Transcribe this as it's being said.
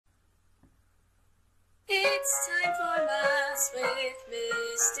It's time for Maths with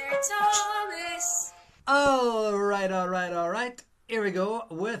Mr. Thomas. All right. Here we go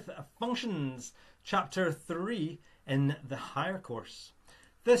with functions, chapter 3 in the higher course.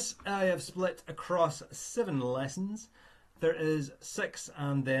 This I have split across 7 lessons. There is 6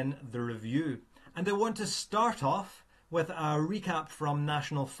 and then the review. And I want to start off with a recap from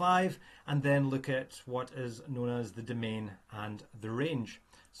National 5 and then look at what is known as the domain and the range.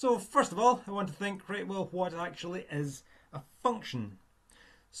 So first of all, I want to think, right, well, what actually is a function?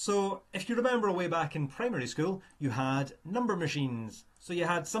 So if you remember way back in primary school, you had number machines. So you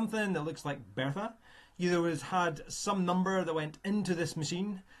had something that looks like Bertha. You had some number that went into this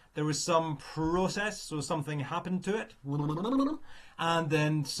machine. There was some process, so something happened to it. And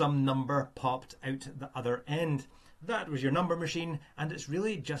then some number popped out the other end. That was your number machine, and it's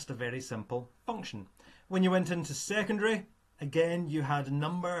really just a very simple function. When you went into secondary, again, you had a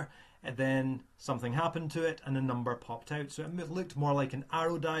number, and then something happened to it, and a number popped out. So it looked more like an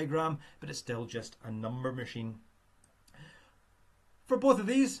arrow diagram, but it's still just a number machine. For both of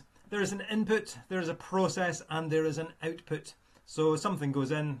these, there is an input, there is a process, and there is an output. So something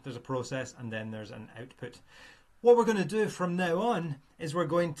goes in, there's a process, and then there's an output. What we're going to do from now on is we're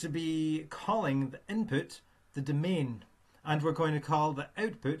going to be calling the input the domain, and we're going to call the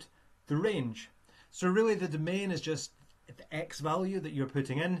output the range. So really the domain is just the x value that you're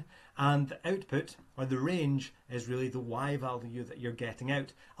putting in, and the output or the range is really the y value that you're getting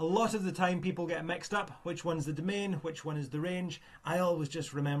out. A lot of the time people get mixed up which one's the domain, which one is the range. I always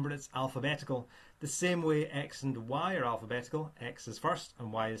just remember it's alphabetical. The same way x and y are alphabetical, x is first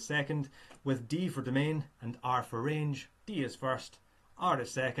and y is second, with D for domain and R for range. D is first, R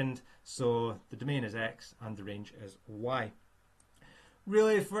is second, so the domain is x and the range is y.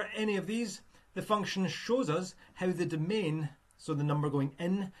 Really, for any of these, the function shows us how the domain, so the number going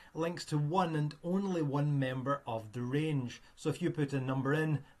in, links to one and only one member of the range. So if you put a number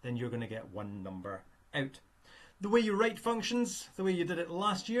in, then you're going to get one number out. The way you write functions, the way you did it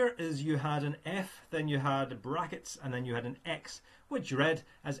last year, is you had an f, then you had brackets, and then you had an x, which you read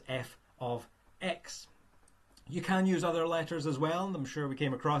as f of x. You can use other letters as well, and I'm sure we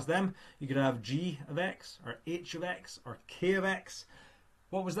came across them. You could have g of x, or h of x, or k of x.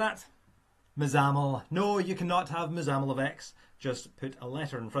 What was that? Mesamel. No, you cannot have mesamel of x. Just put a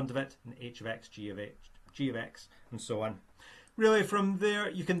letter in front of it, and h of x, g of x, and so on. Really, from there,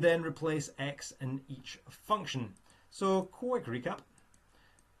 you can then replace x in each function. So, quick recap.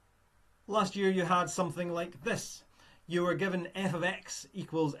 Last year, you had something like this. You were given f of x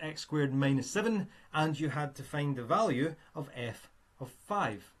equals x squared minus 7, and you had to find the value of f of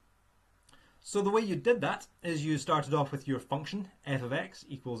 5. So the way you did that is you started off with your function, f of x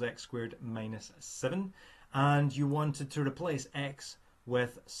equals x squared minus 7, and you wanted to replace x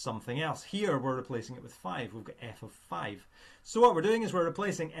with something else. Here we're replacing it with 5. We've got f of 5. So what we're doing is we're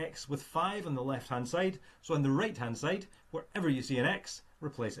replacing x with 5 on the left hand side. So on the right hand side, wherever you see an x,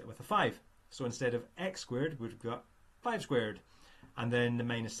 replace it with a 5. So instead of x squared, we've got 5 squared. And then the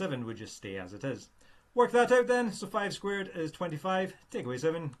minus 7 would just stay as it is. Work that out then. So 5 squared is 25. Take away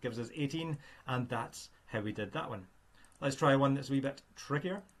 7 gives us 18. And that's how we did that one. Let's try one that's a wee bit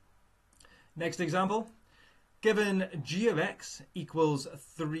trickier. Next example. Given g of x equals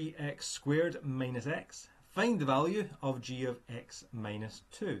 3x squared minus x, find the value of g of x minus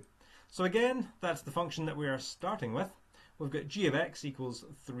 2. So again, that's the function that we are starting with. We've got g of x equals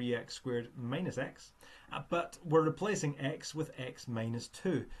 3x squared minus x, but we're replacing x with x minus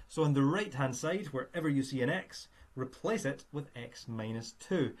 2. So on the right hand side, wherever you see an x, replace it with x minus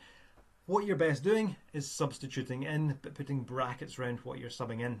 2. What you're best doing is substituting in, but putting brackets around what you're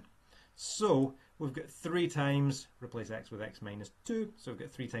subbing in. So we've got 3 times, replace x with x minus 2, so we've got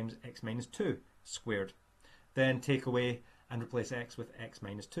 3 times x minus 2 squared. Then take away and replace x with x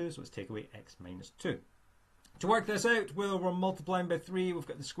minus 2, so let's take away x minus 2. To work this out, well, we're multiplying by 3, we've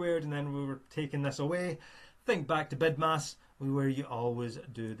got the squared, and then we were taking this away. Think back to BIDMAS, where you always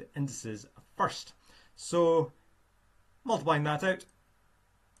do the indices first. So, multiplying that out,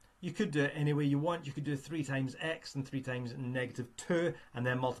 you could do it any way you want. You could do 3 times x and 3 times negative 2, and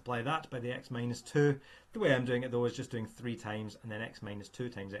then multiply that by the x minus 2. The way I'm doing it, though, is just doing 3 times, and then x minus 2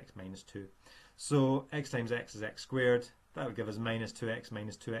 times x minus 2. So, x times x is x squared. That would give us minus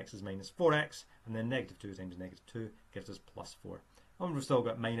 2x is minus 4x, and then negative 2 times negative 2 gives us plus 4. And we've still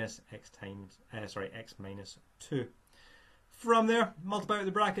got minus x minus 2. From there, multiply out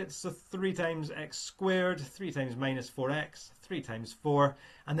the brackets, so 3 times x squared, 3 times minus 4x, 3 times 4,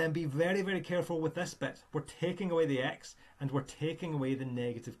 and then be very, very careful with this bit. We're taking away the x, and we're taking away the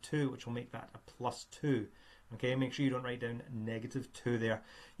negative 2, which will make that a plus 2. Okay, make sure you don't write down -2 there.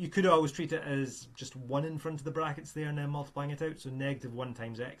 You could always treat it as just 1 in front of the brackets there and then multiplying it out. So -1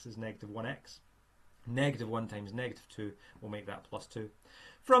 times x is -1x. -1 times -2 will make that +2.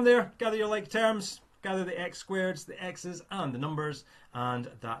 From there, gather your like terms, gather the x squareds, the x's and the numbers, and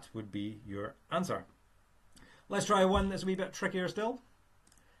that would be your answer. Let's try one that's a wee bit trickier still.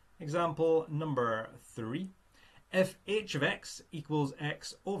 Example number 3. If h of x equals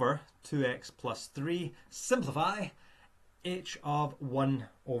x over 2x plus 3, simplify h of 1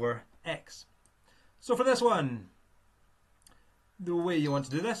 over x. So for this one, the way you want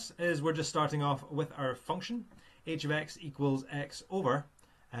to do this is we're just starting off with our function. H of x equals x over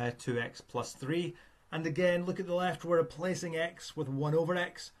 2x plus 3. And again, look at the left, we're replacing x with 1 over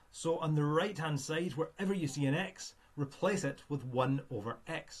x. So on the right hand side, wherever you see an x, replace it with 1 over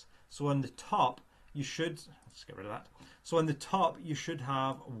x. So on the top, you should, let's get rid of that. So on the top, you should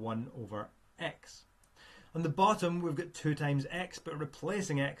have 1 over x. On the bottom, we've got 2 times x, but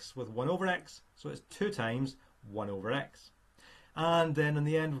replacing x with 1 over x. So it's 2 times 1 over x. And then in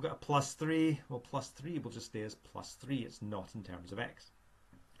the end, we've got a plus 3. Well, plus 3 will just stay as plus 3. It's not in terms of x.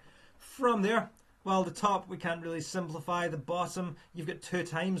 From there, well, the top, we can't really simplify. The bottom, you've got 2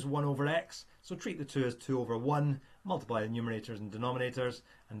 times 1 over x. So treat the 2 as 2 over 1. Multiply the numerators and denominators,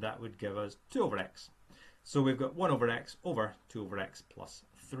 and that would give us 2 over x. So we've got 1 over x over 2 over x plus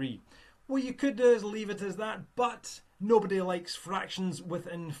 3. What you could do is leave it as that, but nobody likes fractions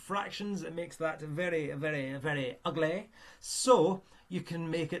within fractions. It makes that very, very, very ugly. So you can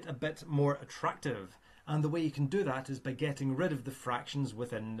make it a bit more attractive. And the way you can do that is by getting rid of the fractions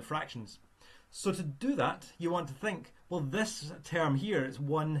within the fractions. So to do that, you want to think, well, this term here is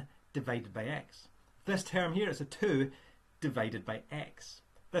 1 divided by x. This term here is a 2 divided by x.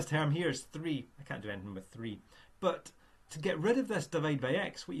 This term here is 3. I can't do anything with 3. But to get rid of this divide by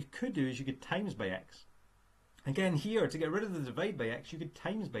x, what you could do is you could times by x. Again here, to get rid of the divide by x, you could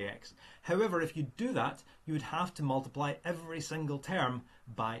times by x. However, if you do that, you would have to multiply every single term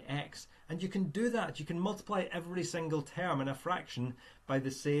by x. And you can do that. You can multiply every single term in a fraction by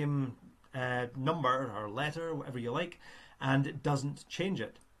the same number or letter, whatever you like, and it doesn't change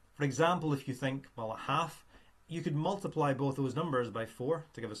it. For example, if you think, well, a half, you could multiply both those numbers by 4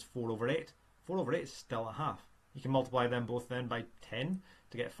 to give us 4 over 8. 4 over 8 is still a half. You can multiply them both then by 10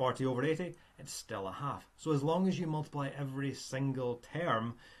 to get 40 over 80. It's still a half. So as long as you multiply every single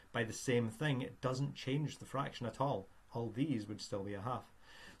term by the same thing, it doesn't change the fraction at all. All these would still be a half.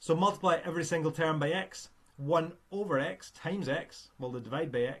 So multiply every single term by x. 1 over x times x, well, the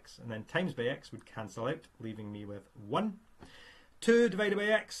divide by x and then times by x would cancel out, leaving me with 1. 2 divided by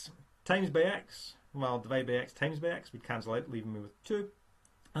x times by x, well, divide by x times by x would cancel out, leaving me with 2.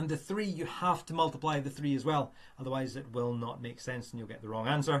 And the 3, you have to multiply the 3 as well, otherwise it will not make sense and you'll get the wrong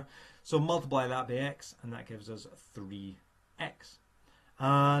answer. So multiply that by x, and that gives us 3x.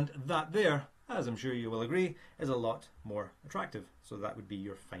 And that there, as I'm sure you will agree, is a lot more attractive. So that would be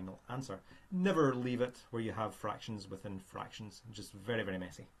your final answer. Never leave it where you have fractions within fractions. Just very, very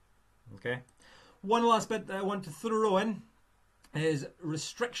messy. Okay. One last bit that I want to throw in is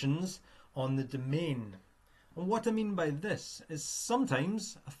restrictions on the domain. And what I mean by this is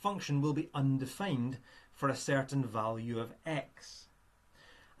sometimes a function will be undefined for a certain value of x.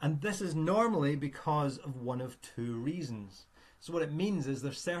 And this is normally because of one of 2 reasons. So what it means is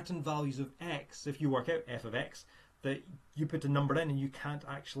there's certain values of x, if you work out f of x, that you put a number in and you can't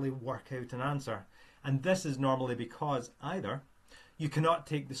actually work out an answer. And this is normally because either you cannot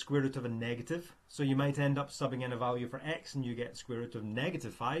take the square root of a negative, so you might end up subbing in a value for x and you get square root of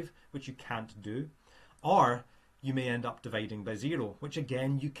 -5, which you can't do. Or you may end up dividing by 0, which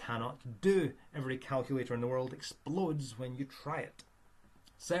again you cannot do. Every calculator in the world explodes when you try it.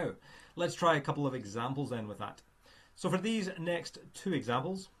 So let's try a couple of examples then with that. So for these next 2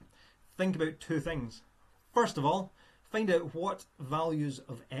 examples, think about 2 things. First of all, find out what values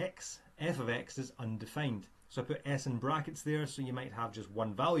of x, f of x, is undefined. So I put s in brackets there, so you might have just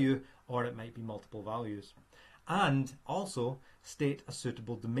one value, or it might be multiple values. And also state a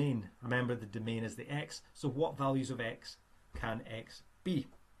suitable domain. Remember, the domain is the x, so what values of x can x be?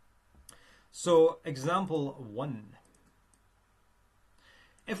 So example 1.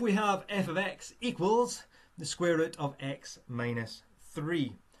 If we have f of x equals the square root of x minus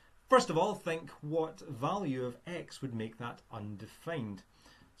 3. First of all, think what value of x would make that undefined.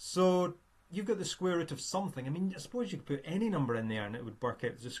 So you've got the square root of something. I mean, I suppose you could put any number in there and it would work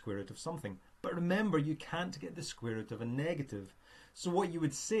out as the square root of something. But remember, you can't get the square root of a negative. So what you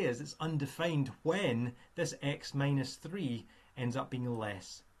would say is it's undefined when this x minus 3 ends up being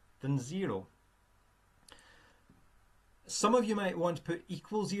less than 0. Some of you might want to put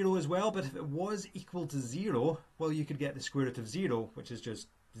equal 0 as well, but if it was equal to 0, well, you could get the square root of 0, which is just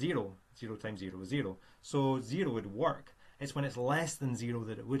 0. 0 times 0 is 0. So 0 would work. It's when it's less than 0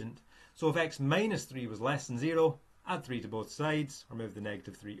 that it wouldn't. So if x minus 3 was less than 0, add 3 to both sides, or move the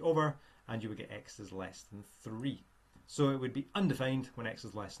negative 3 over, and you would get x is less than 3. So it would be undefined when x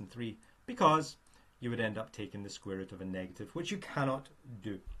is less than 3, because you would end up taking the square root of a negative, which you cannot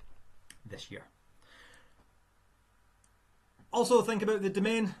do this year. Also think about the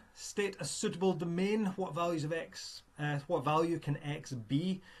domain. State a suitable domain. What values of x, what value can x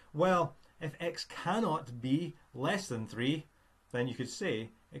be? Well, if x cannot be less than 3, then you could say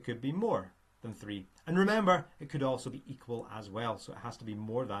it could be more than 3. And remember, it could also be equal as well. So it has to be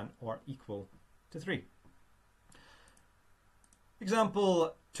more than or equal to 3.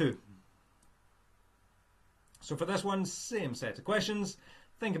 Example 2. So for this one, same set of questions.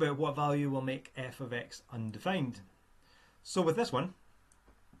 Think about what value will make f of x undefined. So with this one,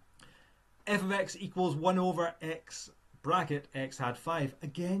 f of x equals 1 over x bracket x had 5.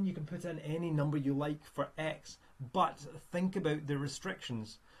 Again, you can put in any number you like for x, but think about the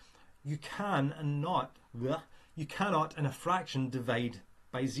restrictions. You cannot in a fraction divide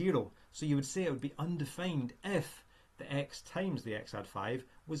by 0. So you would say it would be undefined if the x times the x had 5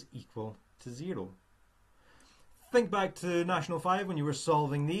 was equal to 0. Think back to National 5 when you were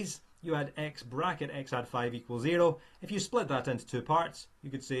solving these. You had x bracket x had 5 equals 0. If you split that into two parts, you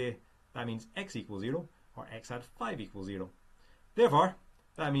could say that means x equals 0 or x had 5 equals 0. Therefore,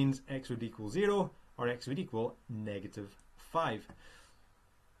 that means x would equal 0 or x would equal negative 5.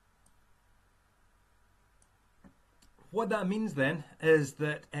 What that means then is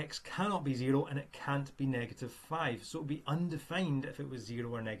that x cannot be 0 and it can't be negative 5. So it would be undefined if it was 0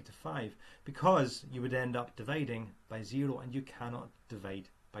 or negative 5, because you would end up dividing by 0 and you cannot divide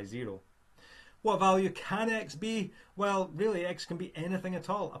by 0. What value can x be? Well, really x can be anything at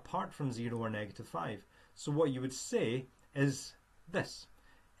all apart from 0 or negative 5. So what you would say is this.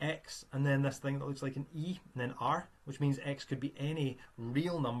 X and then this thing that looks like an E and then R, which means x could be any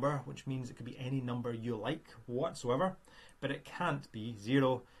real number, which means it could be any number you like whatsoever, but it can't be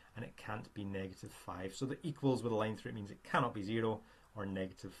 0 and it can't be negative 5. So the equals with a line through it means it cannot be 0 or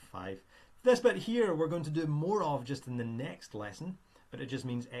negative 5. This bit here we're going to do more of just in the next lesson, but it just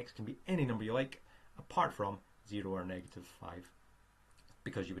means x can be any number you like apart from 0 or negative 5,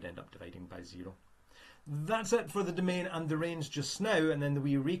 because you would end up dividing by 0. That's it for the domain and the range just now, and then the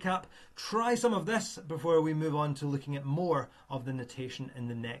wee recap. Try some of this before we move on to looking at more of the notation in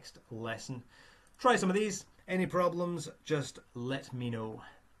the next lesson. Try some of these. Any problems, just let me know.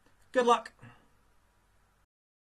 Good luck!